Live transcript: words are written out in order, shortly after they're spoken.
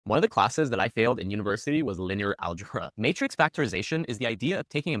One of the classes that I failed in university was linear algebra. Matrix factorization is the idea of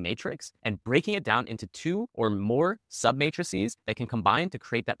taking a matrix and breaking it down into two or more submatrices that can combine to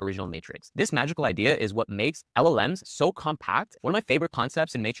create that original matrix. This magical idea is what makes LLMs so compact. One of my favorite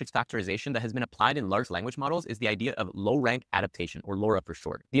concepts in matrix factorization that has been applied in large language models is the idea of low-rank adaptation, or LoRA for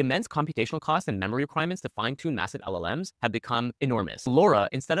short. The immense computational costs and memory requirements to fine-tune massive LLMs have become enormous. LoRA,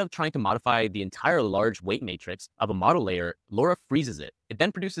 instead of trying to modify the entire large weight matrix of a model layer, LoRA freezes it. It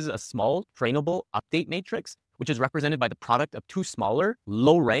then produces a small trainable update matrix, which is represented by the product of two smaller,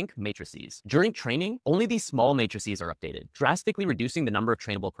 low-rank matrices. During training, only these small matrices are updated, drastically reducing the number of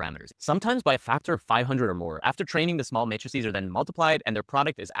trainable parameters, sometimes by a factor of 500 or more. After training, the small matrices are then multiplied and their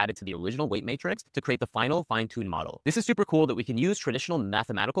product is added to the original weight matrix to create the final fine-tuned model. This is super cool that we can use traditional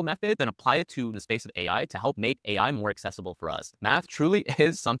mathematical methods and apply it to the space of AI to help make AI more accessible for us. Math truly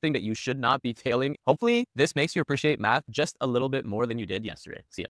is something that you should not be failing. Hopefully, this makes you appreciate math just a little bit more than you did yesterday. See ya.